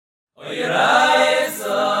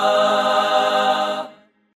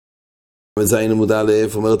זין עמוד א',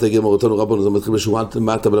 אומרת הגמרא אותנו רבנו, זה מתחיל בשורת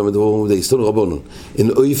מטה ולמדבור עמודי, הסתנו רבנו,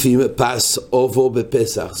 אין אויפים פס אובו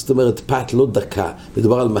בפסח, זאת אומרת פת לא דקה,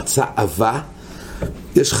 מדובר על מצה עבה,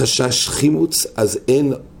 יש חשש חימוץ, אז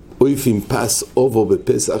אין אויפים פס אובו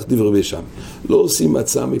בפסח, דברי בשם, לא עושים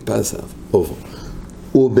מצה מפס אובו,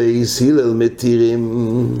 ובייס הלל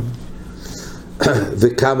מתירים,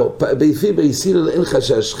 וכמה, בייס הלל אין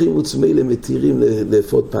חשש חימוץ, מילא מתירים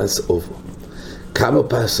לאפות פס אובו. כמה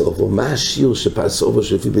פס אובו? מה השיר שפס אובו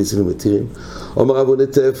שלפי בייס הלל מתירים? אומר אבו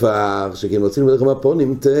נטפח, שכן רוצים ללכם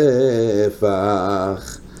הפונים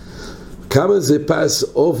טפח. כמה זה פס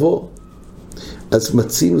אובו? אז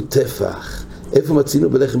מצינו טפח. איפה מצינו?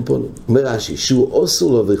 בלחם פונים. אומר רש"י, שהוא אוסר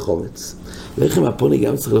לו וחומץ. לחם הפוני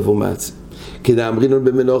גם צריך לבוא מעצם. כדאמרינון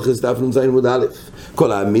במנוחס דף נ"ז עמוד א',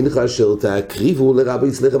 כל המנחה אשר תקריבו לרבי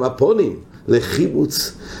לחם הפונים,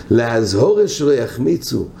 לחימוץ, להזהורש שלא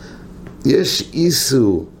יחמיצו. יש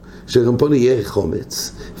איסור שרמפון יהיה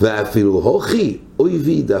חומץ, ואפילו הוכי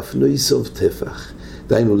אויבי דפנו יסוב טפח.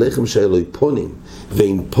 דהיינו לחם שהיה לו פונים,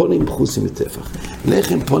 ואין פונים חוסים מטפח.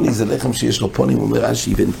 לחם פוני זה לחם שיש לו פונים, אומר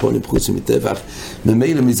רש"י, ואין פונים חוסים מטפח.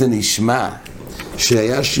 ממילא מזה נשמע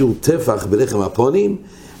שהיה שיעור טפח בלחם הפונים,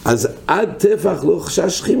 אז עד טפח לא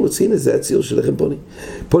חשש חימוץ. הנה זה הציור של לחם פונים.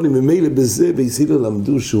 פונים ממילא בזה ביסילו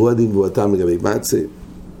למדו שהוא הדין והוא הטעם לגבי מצה.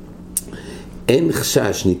 אין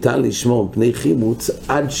חשש, ניתן לשמור מפני חימוץ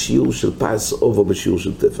עד שיעור של פס אובו בשיעור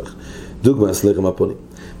של טפח. דוגמה, לחם הפונים.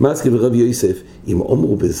 מסקי ורבי יוסף, אם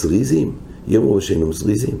אומרו בזריזים, יאמרו שאינם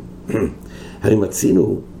זריזים. הרי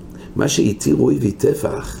מצינו, מה שהתירו אויבי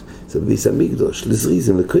טפח, זה בביס המקדוש,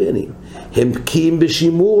 לזריזים, לכהנים. הם בקיאים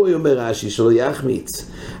בשימור, אומר רש"י, שלא יחמיץ.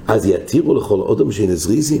 אז יתירו לכל אודם שאין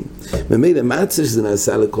זריזים. ממילא מצה שזה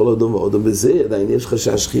נעשה לכל אודם ואודם בזה, עדיין יש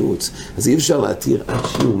חשש חימוץ. אז אי אפשר להתיר עד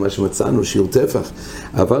שיעור, מה שמצאנו, שיעור טפח.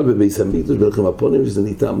 אבל בביס המקדוש, בלחם הפונים, שזה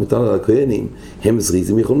מותר על הכהנים, הם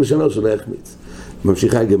זריזים, יכולים לשמר שלא יחמיץ.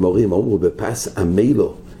 ממשיכה הגמורים, אומרו בפס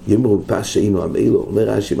המילו, יאמרו בפס שאינו המילו. אומר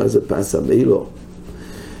רש"י, מה זה פס המילו?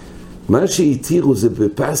 מה שהתירו זה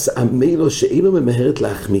בפס המילו שאינו ממהרת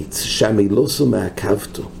להחמיץ, שהמילוסו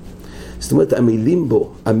מעכבתו. זאת אומרת, המילים בו,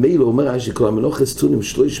 המילו אומר רש"י, כל המנוחס תונים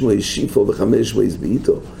 300 שיפו ו500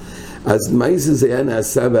 הסביעיתו. אז מה זה היה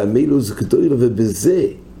נעשה, והמילו זה גדול, ובזה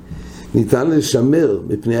ניתן לשמר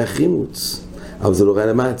מפני החימוץ. אבל זה לא ראה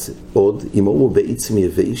למצה. עוד, אם אומרו בעצם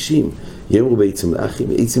יבאישים, יאמרו בעצם לאחים,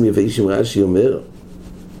 בעצם יבאישים רש"י אומר,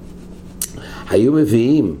 היו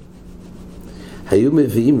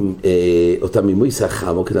מביאים אותם ממויס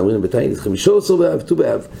החמו, כדאמרים בתיינית, 15 באב, ט"ו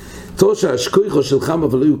באב, תושה השכויחו של חם,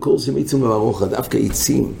 אבל לא היו קורסים עצים במרוחה, דווקא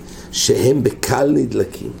עצים שהם בקל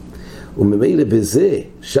נדלקים. וממילא בזה,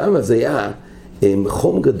 שם זה היה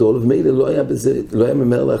חום גדול, וממילא לא היה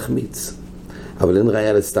ממהר להחמיץ. אבל אין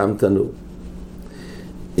ראיה לסתם תנור.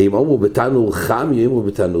 אם אמרו בתנור חם, יאמרו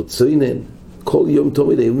בתנור צוינן. כל יום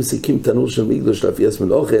תמיד היו מסיקים תנור של מקדוש לפי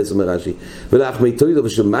מלאכס, אומר רש"י, ולחמי תוידו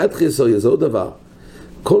ושל מדחס, או יזו דבר.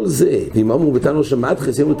 כל זה, ואם אמרו בתנור של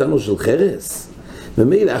מדחס, יאמרו בתנור של חרס.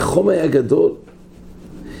 ממילא החום היה גדול.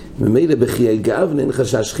 ממילא בחיי גב אין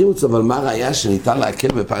חשש חימוץ, אבל מה ראיה שניתן להקל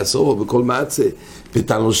בפס אובו בכל מצה,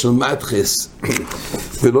 בתנור של מדחס,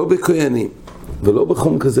 ולא בכהנים, ולא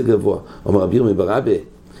בחום כזה גבוה. אומר רבי ברבי,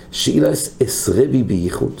 שאילס אס רבי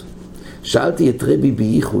בייחוד. שאלתי את רבי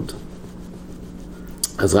בייחוד.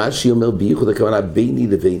 אז רש"י אומר בייחוד, הכוונה ביני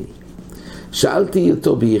לביני. שאלתי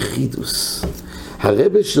אותו ביחידוס.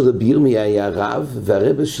 הרבי של רבי ירמיה היה רב,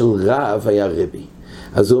 והרבי של רב היה רבי.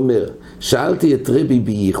 אז הוא אומר, שאלתי את רבי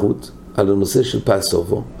בייחוד, על הנושא של פס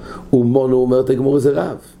אובו, ומונו אומר את הגמור זה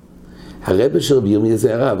רב. הרבי של רבי ירמיה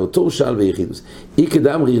זה הרב, אותו הוא שאל ביחידוס. אי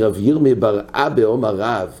כדאמרי רב ירמיה בר אבא אומר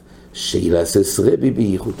רב, שאילס רבי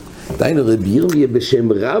בייחוד. דיינו רבי ירמיה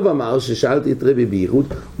בשם רב אמר ששאלתי את רבי בייחוד,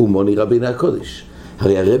 ומוני רבינו הקודש.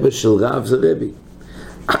 הרי הרבי של רב זה רבי.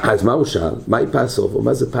 אז מה הוא שאל? מהי פס אובו?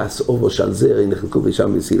 מה זה פס אובו? שאל זה, הרי נחלקו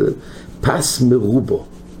בשם בסילל. פס מרובו.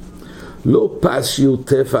 לא פס שיעור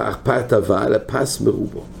טפח, פת עבה, אלא פס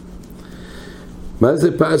מרובו. מה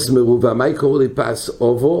זה פס מרובו? מה יקראו לי פס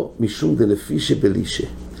אובו? משום דלפישה בלישה.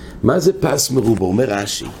 מה זה פס מרובו? אומר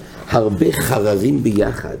רש"י, הרבה חררים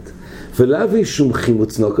ביחד, ולהביא שום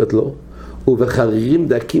חימוץ נוקת לו, ובחרירים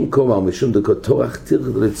דקים קומה, ומשום דקות תורח תירך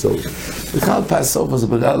לצור. בכלל פס אובו זה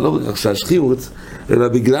בגלל לא רק שהשחימוץ, אלא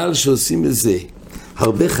בגלל שעושים בזה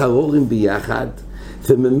הרבה חרורים ביחד,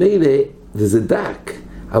 וממילא, וזה דק,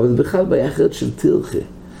 אבל זה בכלל ביחד של תירחה.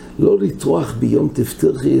 לא לטרוח ביום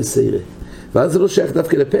תפתירחה יסיירה. ואז זה לא שייך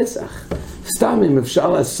דווקא לפסח. סתם אם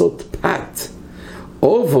אפשר לעשות פת,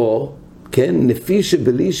 אובו, כן, נפי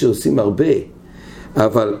שבלי שעושים הרבה,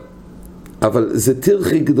 אבל אבל זה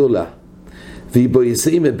תרחי גדולה. והיא בו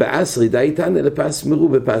יסעים בעשרי די איתן אלה פס מרו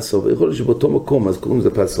בפס אובר. יכול להיות שבאותו מקום אז קוראים לזה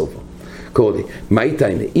פס אובר. קורא לי, מה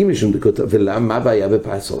איתן? אם משום דקותו, ולמה? מה הבעיה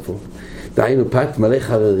בפס אובר? דהיינו פת מלא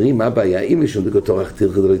חררים, מה הבעיה? אם משום דקותו רק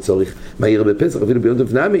תרחי דלוי צורך, מה יראה בפסח? אפילו ביום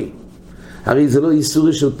דפנמי. הרי זה לא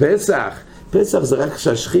איסורי של פסח. פסח זה רק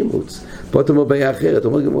ששחימוץ. פה אתה אומר בעיה אחרת, אתה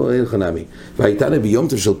אומר גם אין לך נמי. והייתן ביום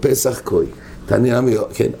טוב של פסח קוי.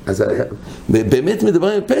 כן, אז באמת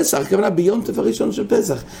מדברים על פסח, הכוונה ביום טוב הראשון של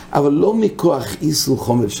פסח, אבל לא מכוח איסור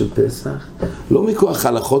חומר של פסח, לא מכוח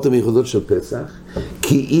ההלכות המיוחדות של פסח,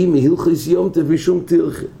 כי אם הלכיס יום טוב משום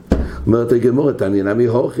תרחי. אומרת הגמרא, תעניינה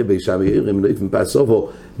מהוכי בישם יאירים, לא יפן פסובו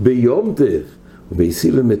ביום טוב,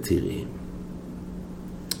 ובייסילם מתירים.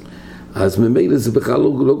 אז ממילא זה בכלל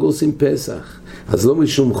לא גורסים פסח, אז לא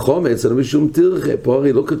משום חומץ, אלא משום תרחי. פה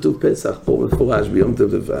הרי לא כתוב פסח, פה מפורש ביום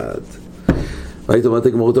טוב לבד. והיית אומרת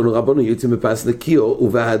הגמרות לנו רבנו, יוצאים בפס נקיו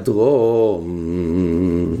ובהדרו.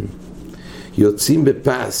 יוצאים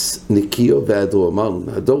בפס נקיו והדרו. אמרנו,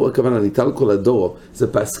 הדרו הכוונה ניטל כל הדרו, זה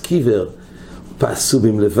פס קיבר, פס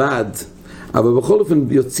סובים לבד, אבל בכל אופן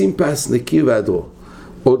יוצאים פס נקיו והדרו.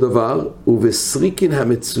 עוד דבר, ובסריקין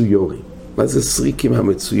המצויורים. מה זה סריקים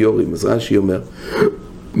המצויורים? אז רש"י אומר,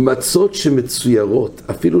 מצות שמצוירות,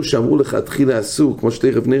 אפילו שאמרו לך תחילה אסור, כמו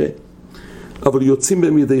שתכף נראה, אבל יוצאים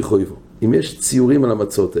בהם ידי חויבו. אם יש ציורים על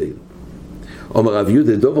המצות האלה. אומר רב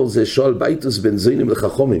יהודה, דובר זה שואל ביתוס בין זוינים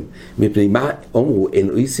לחכומים, מפני מה אומרו, אין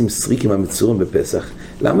עושים סריקים המצורים בפסח?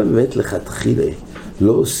 למה באמת לכתחילה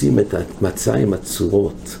לא עושים את המצה עם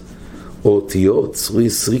הצורות, או אותיות,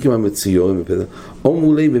 סריקים המצוירים בפסח?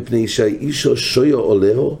 אומרו לי, מפני שהאישו שויו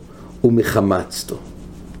עולהו ומחמצתו.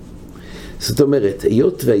 זאת אומרת,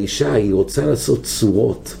 היות והאישה היא רוצה לעשות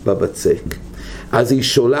צורות בבצק, אז היא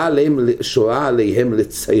שואה עליהם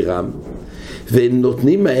לציירם,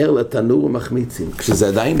 ונותנים מהר לתנור ומחמיצים. כשזה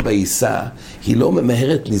עדיין בעיסה, היא לא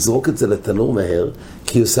ממהרת לזרוק את זה לתנור מהר,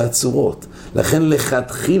 כי היא עושה צורות. לכן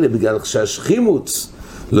לכתחילה, בגלל שהשחימוץ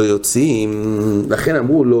לא יוצאים, לכן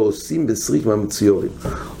אמרו לא עושים בסריק מהמצויורים.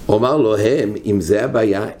 אומר לו הם, אם זה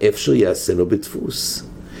הבעיה, אפשר יעשה לו בדפוס.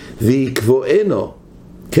 ויקבוענו,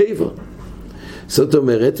 קבע. זאת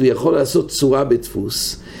אומרת, הוא יכול לעשות צורה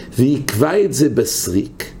בדפוס, ויקבע את זה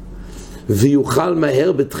בסריק, ויוכל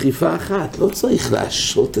מהר בדחיפה אחת. לא צריך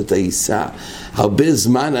להשרות את העיסה הרבה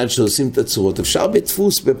זמן עד שעושים את הצורות. אפשר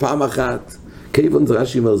בדפוס בפעם אחת. כיוון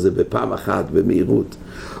רש"י אומר זה בפעם אחת, במהירות.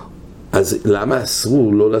 אז למה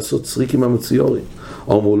אסרו לא לעשות סריקים המצויורים?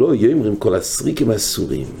 אמרו לא, יאמרים כל הסריקים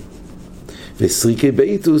אסורים, וסריקי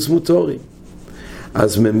ביתוס מותורים.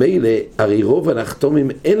 אז ממילא, הרי רוב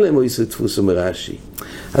הנחתומים אין להם איזה דפוס, אומר רש"י.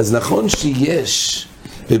 אז נכון שיש,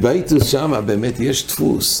 בביתוס שם באמת יש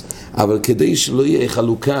דפוס, אבל כדי שלא יהיה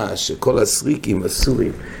חלוקה שכל הסריקים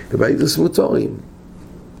אסורים, בביתוס מותורים,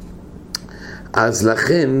 אז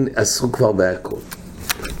לכן אסרו כבר בהכל.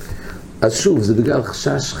 אז שוב, זה בגלל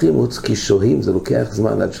חשש חימוץ, כי שוהים, זה לוקח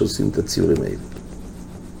זמן עד שעושים את הציורים האלה.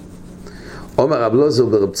 אומר רב לוזו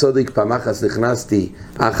ברב צודק, פעם אחת נכנסתי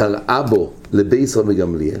אחר אבו לבית רבי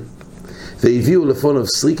גמליאל, והביאו לפוניו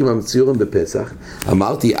סריקים המצוירים בפסח.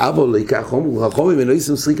 אמרתי, אבו לא ייקח חכמים, ולא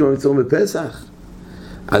יישאו סריקים המצוירים בפסח.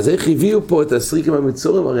 אז איך הביאו פה את הסריקים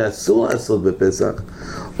המצוירים? הרי אסור לעשות בפסח.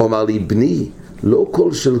 אומר לי, בני, לא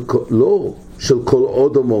של כל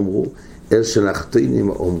אודם אמרו, אלא שנחתינים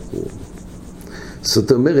אמרו.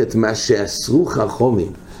 זאת אומרת, מה שאסרו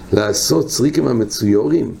חכמים לעשות סריקים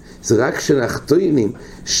המצוירים, זה רק שנחתינים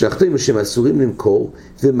שהם אסורים למכור,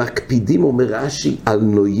 ומקפידים, אומר רש"י, על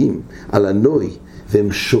נויים, על הנוי,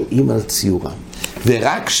 והם שועים על ציורם.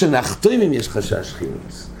 ורק שנחתינים יש חשש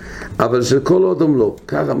חימוץ. אבל של כל אדם לא,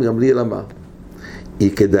 ככה גמליאל אמר.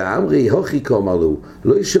 כדאמרי, הוכי אמר לו,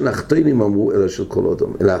 לא שנחתינים אמרו, אלא של כל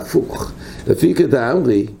אדם, אלא הפוך. לפי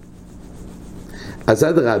כדאמרי, אז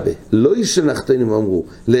עד רבי, לא שנחתינים אמרו,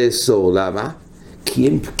 לאסור, למה? כי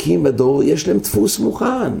הם פקים בדור, יש להם דפוס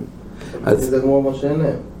מוכן. זה כמו מה שאין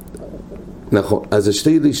להם. נכון, אז זה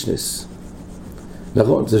שתי לישנס.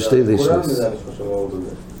 נכון, זה שתי לישנס.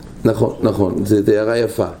 נכון, זה דערה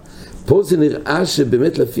יפה. פה זה נראה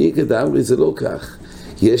שבאמת לפי כדאמרי זה לא כך.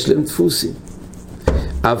 יש להם דפוסים.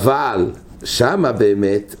 אבל, שמה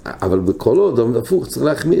באמת, אבל בכל עוד, הפוך, צריך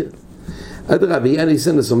להחמיר. עד רבי, יעני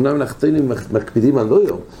סנס, אמנם נחתינים מקפידים על לא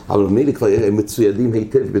יום, אבל מילי כבר הם מצוידים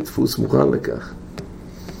היטב בדפוס מוכן לכך.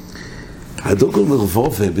 הדוגל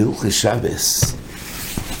מרבובה ברוך שבס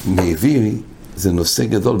מביא, זה נושא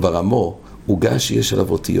גדול ברמו, עוגה שיש עליו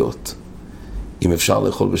אותיות, אם אפשר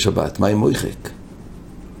לאכול בשבת, מה עם מויחק?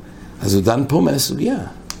 אז הוא דן פה מהסוגיה.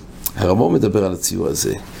 הרמו מדבר על הציור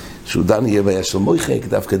הזה, שהוא דן יהיה בעיה של מויחק,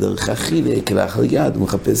 דווקא דרך אכילה, כלאכל יד, הוא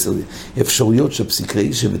מחפש אפשרויות של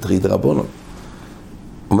פסיקי שבתריד רבונו.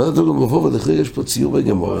 אומר אותו גם רבו, ולכן יש פה ציור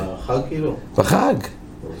בגמורה. בחג כאילו? בחג.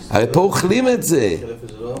 הרי פה אוכלים את זה.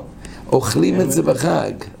 אוכלים את זה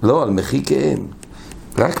בחג. לא, על מחיקה אין.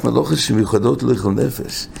 רק מלאכות שמיוחדות לאכול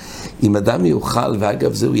נפש. אם אדם יאכל,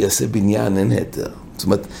 ואגב זה הוא יעשה בניין, אין היתר. זאת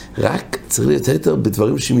אומרת, רק צריך להיות היתר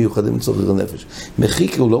בדברים שמיוחדים לצורך לאכול נפש.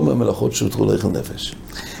 מחיקה הוא לא מהמלאכות שהותרו לאכול נפש.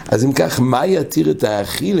 אז אם כך, מה יתיר את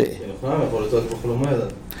האכילה? יכול לצאת בחלומד.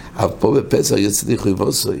 אבל פה בפסח יוצא די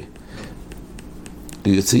חויבוסוי.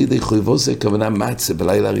 יוצא די חויבוסוי, הכוונה מצה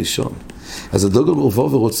בלילה הראשון. אז הדוגל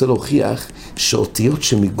מרובו ורוצה להוכיח שאותיות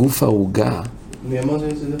שמגוף העוגה... מי אמר זה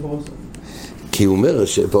יוצא די חויבוסוי? כי הוא אומר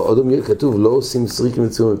שבעוד אומר כתוב לא עושים סריקים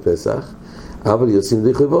יצאו מפסח, אבל יוצאים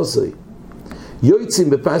די חויבוסוי. יוצאים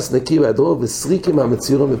בפס נקי והדרור וסריקים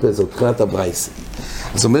המצוירים בפסח, מבחינת הברייס.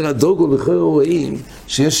 אז אומר הדוגל לכן רואים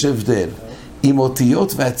שיש הבדל. אם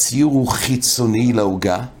אותיות והציור הוא חיצוני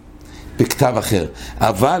לעוגה, בכתב אחר.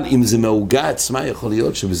 אבל אם זה מהעוגה עצמה, יכול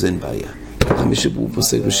להיות שבזה אין בעיה. מי שהוא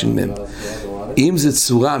פוסק בשלמם. אם זה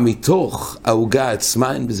צורה מתוך העוגה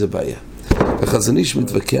עצמה, אין בזה בעיה. החזניש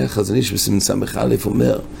מתווכח, חזניש בסמצא מחלף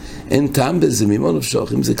אומר, אין טעם בזה, ממון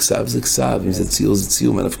אפשוך, אם זה כסף זה כסף, אם זה ציור זה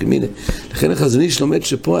ציור, מנפקא מינה. לכן החזניש לומד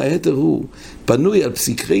שפה ההתר הוא פנוי על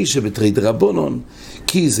פסיקי שבתרי דרבנן,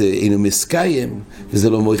 כי זה אינו מסקיים, וזה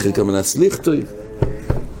לא מויחק המנס ליכטוי.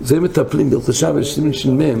 זה מטפלים ברחשה ולשתים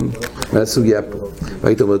שלמם מהסוגיה פה.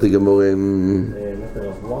 והיית אומרת גמור,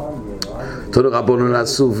 תודה רבנן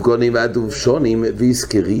לאסוף גונים ועדוב שונים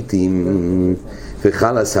ויסקריתים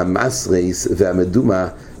וחלס המסרס והמדומה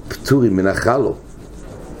פטורים מן החלו.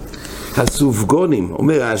 הסופגונים,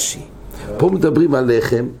 אומר רש"י, פה מדברים על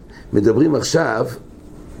לחם, מדברים עכשיו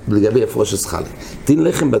לגבי הפרושת חלה. דין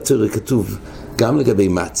לחם בתורה כתוב גם לגבי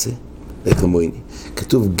מצה, לחם מויני,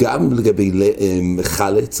 כתוב גם לגבי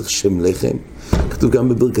חלה, צריך שם לחם, כתוב גם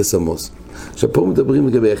בברכת עמוס. עכשיו פה מדברים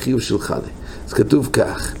לגבי החיוב של חלה. אז כתוב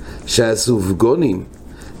כך, שהסופגונים,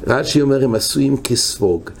 רש"י אומר הם עשויים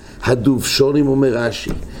כספוג, הדובשונים אומר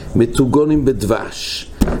רש"י, מתוגונים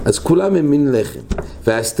בדבש, אז כולם הם מין לחם,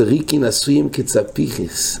 והאסטריקין עשויים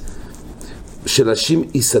כצפיחיס, שלשים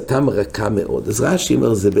עיסתם רכה מאוד. אז רש"י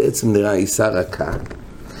אומר זה בעצם נראה עיסה רכה,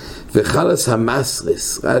 וחלס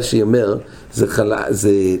המסרס, רש"י אומר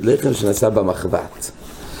זה לחם שנעשה במחבת.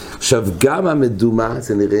 עכשיו גם המדומה,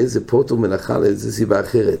 זה נראה זה פוטו מלאכה לאיזו סיבה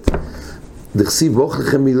אחרת, דכסיב בוך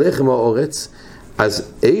לכם מלחם האורץ, אז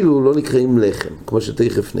אילו לא נקראים לחם, כמו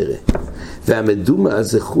שתכף נראה. והמדומה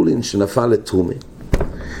זה חולין שנפל לתרומה,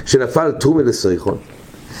 שנפל לתרומה לסריחון.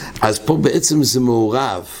 אז פה בעצם זה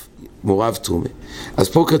מעורב תרומה. אז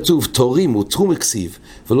פה כתוב תורים הוא תרומה כסיב,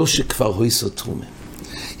 ולא שכבר הויסו תרומה.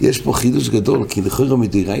 יש פה חידוש גדול, כי לכאורה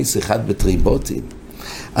מדיירייס אחד בטריבוטין,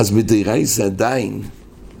 אז מדיירייס עדיין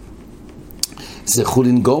זה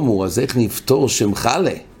חולין גומור, אז איך נפתור שם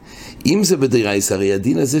חלה? אם זה בדיירייס, הרי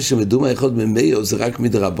הדין הזה שמדומה אחד ממאו זה רק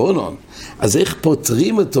מדרבנן, אז איך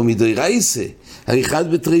פותרים אותו מדיירייס? הרי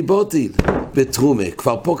אחד בטריבוטיל, בתרומה,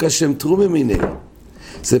 כבר פה כשם תרומה מיני,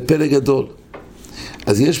 זה פלא גדול.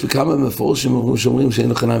 אז יש בכמה מפורשים שאומרים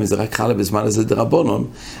שאין חנמי, זה רק חלה בזמן הזה דרבנן,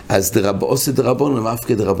 אז עושה דרבנן, אף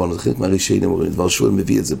כדרבנן, זה חלק מהראשונים אומרים, דבר שואל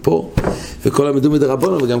מביא את זה פה, וכל המדומה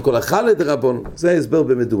דרבנן, וגם כל החלה דרבנן, זה ההסבר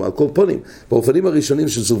במדומה, על כל פונים. באופנים הראשונים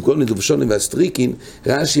של סופגונים, דובשונים והסטריקין,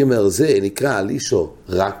 רש"י אומר, זה נקרא אלישו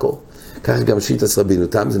רקו, כך גם שיטת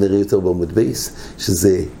רבינותם, זה נראה יותר בעמוד בייס,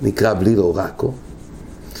 שזה נקרא בלי לו רקו,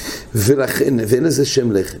 ולכן, ואין לזה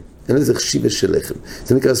שם לחם. אין לזה חשיבה של לחם,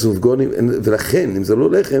 זה נקרא סופגונים, ולכן אם זה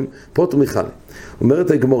לא לחם, פוטו מחלה.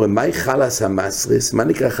 אומרת הגמורה, מהי חלס המסרס? מה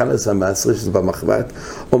נקרא חלס המסרס שזה במחבת?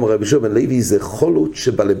 אומר רבי יהושע בן לוי, זה חולות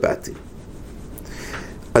שבלבטי.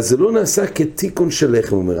 אז זה לא נעשה כתיקון של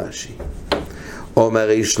לחם, אומר רש"י. אומר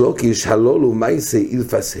ריש לוקיש, הלולו מייסה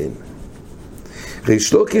אילפס הן.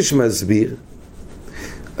 ריש לוקיש מסביר,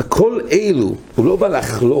 כל אלו, הוא לא בא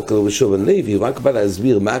לחלוק על רבי יהושע בן לוי, הוא רק בא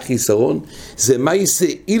להסביר מה החיסרון, זה מייסה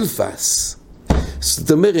אילפס.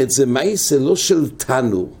 זאת אומרת, זה מייסה לא של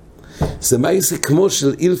תנור, זה מייסה כמו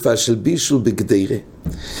של אילפס, של בישול בגדירה.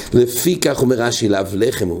 לפי כך אומר רש"י, לאו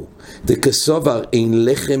לחם הוא, דכסובר אין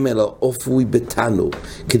לחם אלא אופוי בתנור,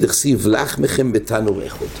 כדכסיב לחמכם בתנור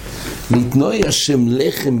אחד. ניתנוי השם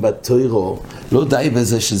לחם בתוירו, לא די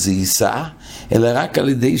בזה שזה יישא, אלא רק על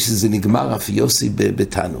ידי שזה נגמר אף יוסי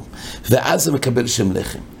בתנור, ואז זה מקבל שם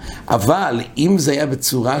לחם. אבל אם זה היה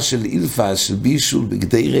בצורה של אילפס, של בישול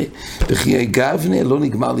בגדירה, בחיי גבנה לא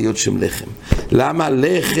נגמר להיות שם לחם. למה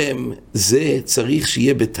לחם זה צריך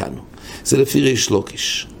שיהיה בתנור? זה לפי ריש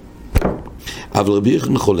לוקיש. אבל רבי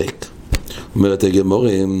יוחנן חולק, אומרת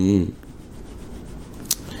הגמרא,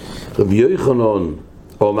 רבי יוחנן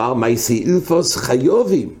אומר מייסי אילפוס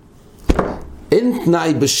חיובים. אין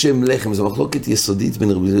תנאי בשם לחם, זו מחלוקת יסודית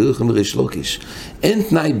בין רבי יוחנן וריש לוקיש. אין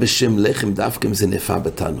תנאי בשם לחם דווקא אם זה נפע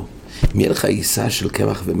בתנו. אם יהיה לך עיסה של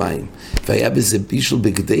קמח ומים, והיה בזה בישול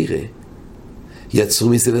בגדירה, יצרו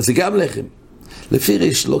מזה, זה גם לחם. לפי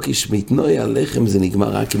ריש לוקיש מתנוי על לחם זה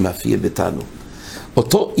נגמר רק אם מאפייה בתנו.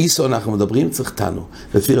 אותו איסו אנחנו מדברים צריך תנו,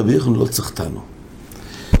 לפי רבי יוחנן לא צריך תנו.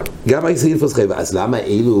 גם הייסה אילפוס חייב, אז למה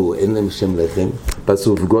אלו אין להם שם לחם?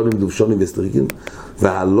 פסופגונים, דובשונים וסטריקים,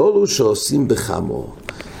 והלולו שעושים בחמו.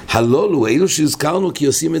 הלולו, אלו שהזכרנו כי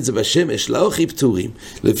עושים את זה בשמש, לא הכי פטורים,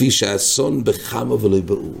 לפי שהאסון בחמו ולא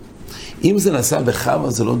באור. אם זה נעשה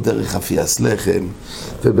בחמו זה לא דרך אפיית לחם,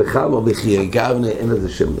 ובחמו בחיי גבנה אין לזה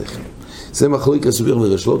שם לחם. זה מחלוקת הסביר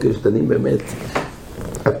מריש לוקיש, דנים באמת.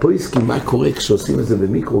 הפויסקים, מה קורה כשעושים את זה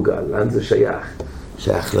במיקרוגל? לאן זה שייך?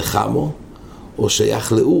 שייך לחמו או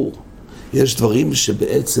שייך לאור? יש דברים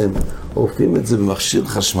שבעצם עופים את זה במכשיר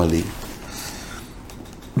חשמלי.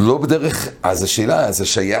 לא בדרך, אז השאלה, אז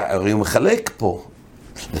השייך, הרי הוא מחלק פה.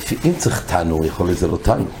 לפי, אם צריך תנו, יכול להיות זה לא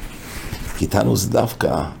תנו. כי תנו זה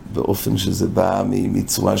דווקא באופן שזה בא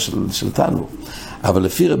מצורה של תנו. אבל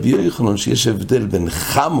לפי רבי יוחנן שיש הבדל בין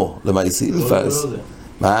חמו למייסי אילפס.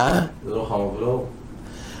 מה? זה לא חמו ולא.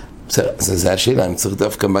 זה השאלה, אם צריך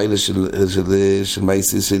דווקא מיילה של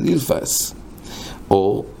מייסי של אילפס.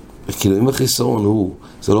 או, כאילו אם החיסרון הוא,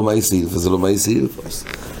 זה לא מייסי אילפס, זה לא מייסי אילפס.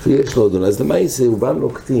 יש לו אדון, אז למייסי הוא בא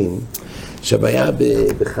נוקטים שהבעיה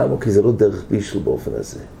בחמו כי זה לא דרך בישל באופן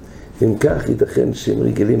הזה. אם כך ייתכן שהם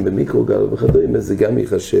רגילים במיקרוגל ובחדורים, אז זה גם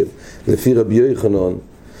ייחשב לפי רבי יוחנן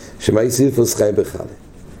שמייסי אילפס חי בחלה.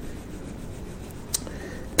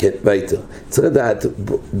 כן, ביתר. צריך לדעת,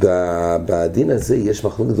 בדין הזה יש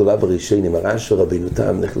מחלוקת גדולה בראשונים, הרש ורבינו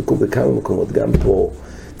תם נחלקו בכמה מקומות, גם פה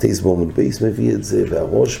טייס בעמוד בייס מביא את זה,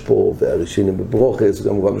 והראש פה, והראשונים בברוכס,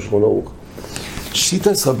 וגם הוא בא בשכון ארוך.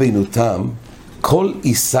 שיטס רבינו תם, כל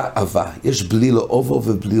עיסה אבה, יש בלי לו אובו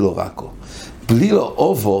ובלי לו רקו. בלי לו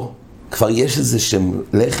אובו, כבר יש איזה שם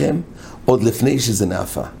לחם, עוד לפני שזה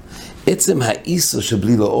נאפה. עצם האיסו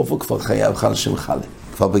שבלי לו אובו כבר חייב חל שם חלה,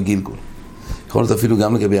 כבר בגילגול. יכול להיות אפילו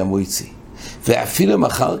גם לגבי המויצי. ואפילו אם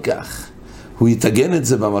אחר כך הוא יתגן את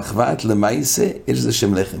זה במחבת למייסה, יש איזה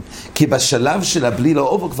שם לחם. כי בשלב של הבלי לא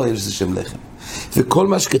אובו כבר יש איזה שם לחם. וכל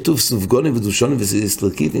מה שכתוב סופגונים ודושונים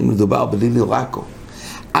וסטרקיטים מדובר בלי לרקו.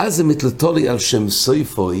 אז זה מתלתו לי על שם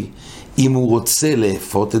סויפוי, אם הוא רוצה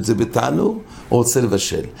לאפות את זה בתנו, או רוצה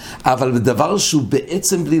לבשל. אבל בדבר שהוא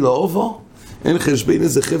בעצם בלי לא אובו, אין חשבין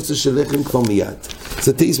איזה חפצה של לחם כבר מיד.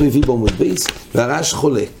 זה טייס מביא בעמוד בייס, והרש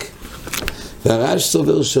חולק. והרעש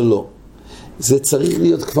סובר שלא. זה צריך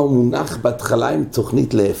להיות כבר מונח בהתחלה עם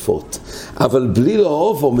תוכנית לאפות. אבל בלי לא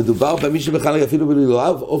אובו, מדובר במי שבכלל אפילו בלי לא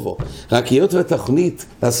אובו. רק היות והתוכנית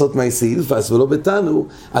לעשות מייסי אילפס ולא בתנו,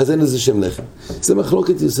 אז אין לזה שם לחם. זה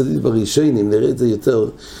מחלוקת יסודית בראשונים, נראה את זה יותר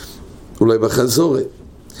אולי בחזורת.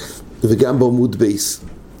 וגם בעמוד בייס.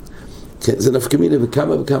 כן, זה נפקא מינה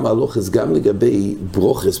בכמה וכמה הלוכס, גם לגבי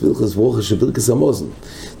ברוכס, בלכס ברוכס שברכס המוזן.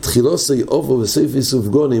 תחילוסי אובו וסייפי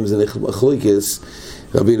סופגונים, זה מחלוקת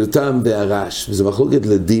רבינו תם והרש, וזה מחלוקת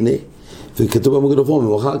לדינה, וכתוב במגד אברום, אם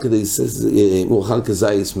הוא אוכל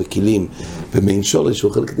כזייס מקילים במין שולש, הוא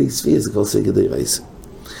אוכל כדי ספי, זה כבר סי כדי רייס.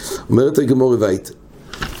 אומרת הגמור רבית,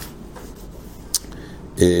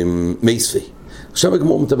 מי ספי. עכשיו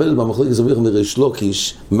הגמור מטבלת במחלוקת זוביך מריש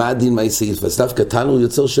לוקיש, מה הדין מייסי אילפס? דווקא תנו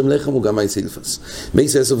יוצר שם לחם הוא גם מייסי אילפס.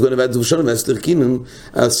 מייסי אסוף גונה ועד דובשון והסטרקינון,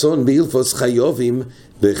 אסון באילפוס חיובים,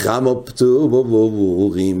 בחמו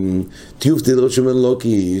פטורים, טיוף תדרו שמן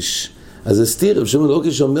לוקיש. אז הסתיר, שמן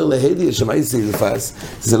לוקיש אומר להדיה שמייסי אילפס,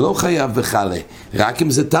 זה לא חייב בחלה, רק אם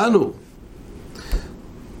זה תנו.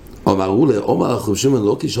 אמרו לאומר אחרי שמן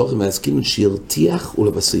לוקיש, אוכל מהסכינון שירתיח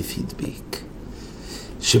ולבסוף ידביק.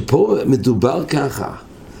 שפה מדובר ככה,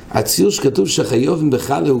 הציור שכתוב שחיובים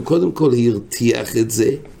בחלה הוא קודם כל הרתיח את זה,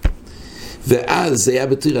 ואז זה היה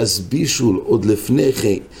בתירס בישול עוד לפני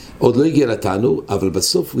כן, עוד לא הגיע לתנור, אבל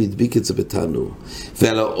בסוף הוא הדביק את זה בתנור.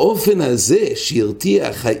 ועל האופן הזה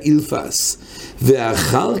שהרתיח האילפס,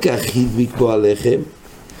 ואחר כך הדביק פה הלחם,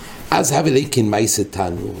 אז הווה ליקין מייסה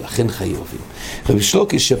תנור, לכן חיובים. רבי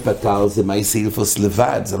שלוקיש שפטר זה מייסה אילפס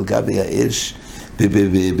לבד, זה על גבי האש,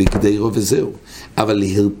 בגדירו וזהו. אבל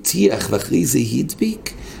להרתיח ואחרי זה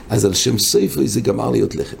הדביק, אז על שם ספר זה גמר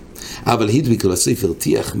להיות לחם. אבל הדביק על הספר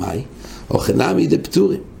הרתיח מי, או חנמי דה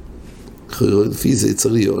פטורים. לפי זה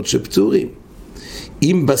צריך להיות שפטורים.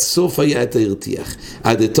 אם בסוף היה את ההרתיח,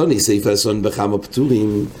 עד אתוני ספר אסון בחמו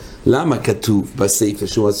פטורים, למה כתוב בספר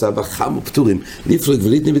שהוא עשה בחמו פטורים? לפלוג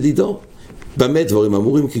וליטני בדידו. באמת דברים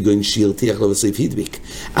אמורים כגון שירתיח לו בסוף הדביק,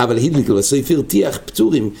 אבל הדביק לו בסוף הרתיח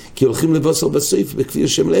פטורים, כי הולכים לבשר בסוף בכפי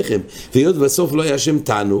השם לחם, והיות בסוף לא היה שם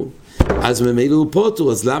תנו, אז ממילא הוא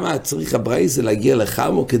פוטור, אז למה צריך הברייזה להגיע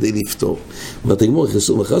לחמו כדי לפתור? ואתה גמור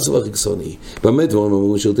חיסור מחסו וחיסוני, באמת דברים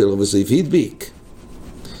אמורים שירתיח לו בסוף הדביק,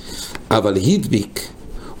 אבל הדביק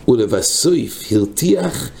ולבסוף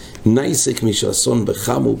הרתיח נייסק משעשון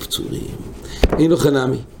בחמו ופטורים. אין לו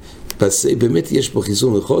חנמי. באמת יש פה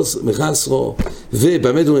חיסון מחסרו,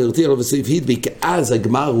 ובאמת הוא הרתיח לו בסוף הדביק, אז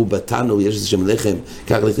הגמר הוא בתנו, יש איזה שם לחם,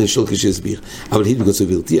 כך לכן לשאול כשהסביר, אבל הדביק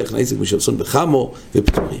בסוף הרתיח, נייסק משעשון בחמו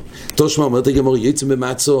ופטורים. תושמע אומרת הגמור, יוצא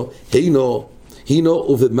במצו, הינו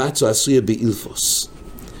ובמצו עשויה באילפוס.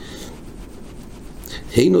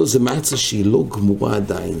 הינו זה מצה שהיא לא גמורה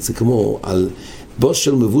עדיין, זה כמו על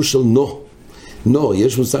בושל מבושל נו,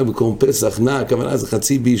 יש מושג בקורם פסח, הכוונה זה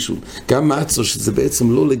חצי בישול, גם מצו שזה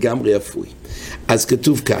בעצם לא לגמרי אפוי. אז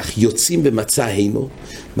כתוב כך, יוצאים במצה הינו,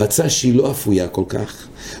 מצה שהיא לא אפויה כל כך,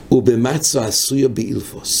 ובמצו עשויה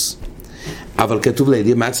באילפוס. אבל כתוב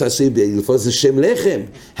לידי, מצה עשויה באילפוס זה שם לחם,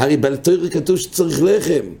 הרי בתורה כתוב שצריך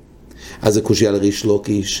לחם. אז זה קושי על ריש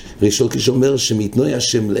לוקיש אומר שמתנוי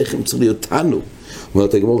השם לחם צריך להיות תנו.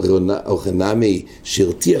 אומרת הגמור, אוכנמי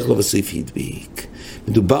שהרתיח לו בסוף הדביק.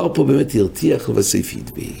 מדובר פה באמת הרתיח לו בסוף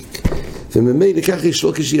הדביק. וממילא כך ריש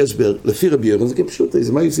לוקיש יסבר, לפי רבי יוחנן זה כפשוט,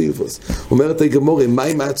 זה מה יוצא אילפוס. אומרת הגמור,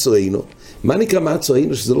 מה מעצו הינו? מה נקרא מעצו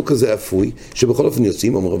הינו שזה לא כזה אפוי, שבכל אופן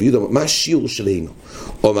יוצאים, אומר רבי יהודה, מה השיעור של הינו?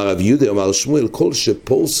 אומר רבי יהודה, אומר שמואל, כל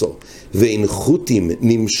שפורסו ואין חוטים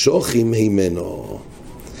נמשוכים הימנו.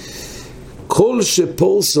 כל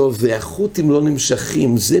שפורסו והחוטים לא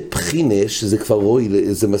נמשכים, זה בחינה שזה כבר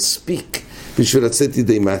רואי, זה מספיק בשביל לצאת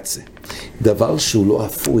ידי מצה. דבר שהוא לא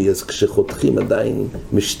אפוי, אז כשחותכים עדיין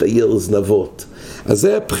משתייר זנבות. אז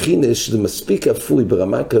זה הבחינה שזה מספיק אפוי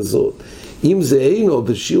ברמה כזאת. אם זה אינו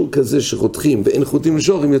בשיעור כזה שחותכים ואין חוטים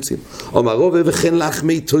לשורים יוצאים. אומר רוב וכן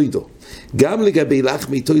לחמי תוידו. גם לגבי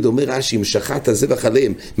לחמי תוידו, אומר רש"י, אם שחט הזבח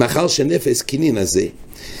עליהם, מאחר שנפש קינין הזה,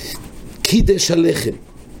 קידש הלחם.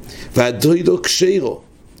 והתוידו קשירו,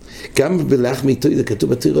 גם בלחמי תוידו כתוב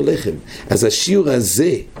בתוידו לחם. אז השיעור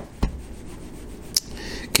הזה,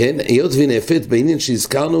 כן, היות ונפת בעניין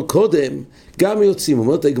שהזכרנו קודם, גם יוצאים,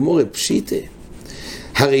 אומרת הגמורה פשיטה.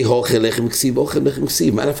 הרי אוכל לחם כסיב, אוכל לחם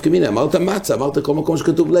כסיב, מה נפקא מינה? אמרת מצה, אמרת כל מקום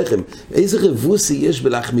שכתוב לחם. איזה רבוסי יש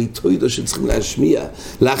בלחמי תוידו שצריכים להשמיע?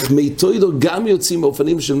 לחמי תוידו גם יוצאים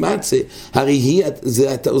באופנים של מצה, הרי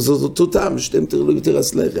זה אותו טעם, שתם תרלו יותר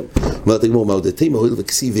אז לחם. אומרת הגמור, מעודתי מהויל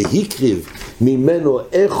וכסיב, והקריב ממנו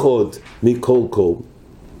אחד מכל קום.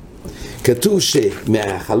 כתוב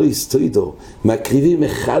שמהחלויס תוידו, מקריבים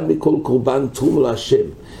אחד מכל קורבן תרומה להשם.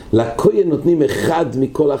 לכהן נותנים אחד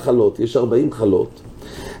מכל החלות, יש 40 חלות.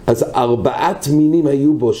 אז 4 מינים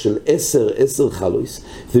היו בו של 10 חלויס,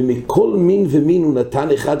 ומכל מין ומין הוא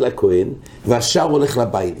נתן אחד לכהן, והשאר הולך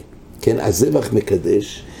לביילים. כן, הזבח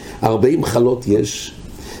מקדש, 40 חלות יש,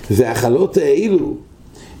 והחלות האלו,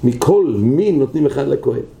 מכל מין נותנים אחד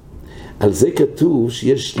לכהן. על זה כתוב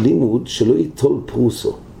שיש לימוד שלא ייטול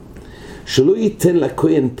פרוסו, שלא ייתן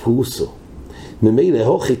לכהן פרוסו. ממילא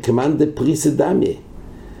הוכי כמאן דפריסא דמיה.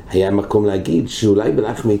 היה מקום להגיד שאולי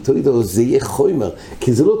בלחמי תוידו זה יהיה חומר,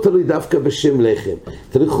 כי זה לא תלוי דווקא בשם לחם.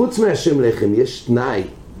 תלוי חוץ מהשם לחם, יש תנאי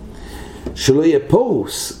שלא יהיה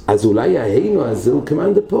פורוס, אז אולי ההינו הזה הוא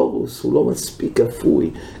כמאן דפורוס, הוא לא מספיק אפוי,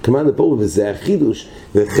 כמאן דפורוס, וזה החידוש.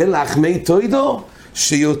 וכן לחמי תוידו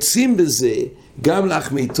שיוצאים בזה גם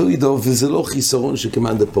לחמי תוידו, וזה לא חיסרון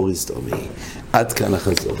שכמאן דפוריס דומי. עד כאן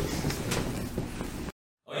החזור.